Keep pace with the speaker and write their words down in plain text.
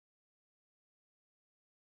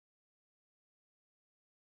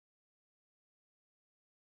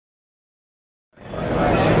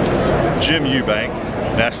Jim Eubank,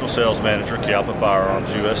 National Sales Manager, Chiappa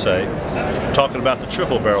Firearms USA, talking about the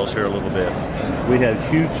triple barrels here a little bit. We had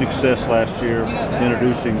huge success last year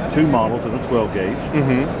introducing 2 models in a 12 gauge.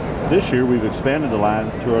 This year we've expanded the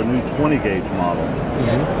line to our new 20 gauge model.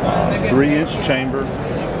 3-inch chamber,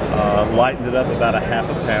 lightened it up about a half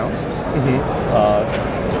a pound.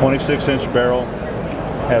 26-inch barrel,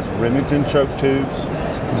 has Remington choke tubes.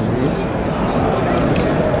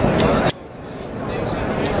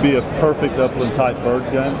 Be a perfect upland type bird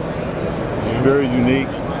gun. Very unique.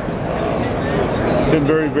 Been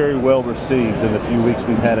very, very well received in the few weeks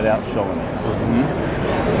we've had it out showing.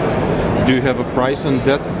 Do you have a price on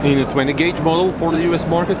that in a 20 gauge model for the US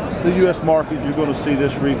market? The US market, you're going to see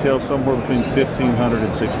this retail somewhere between $1,500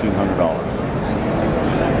 and $1,600.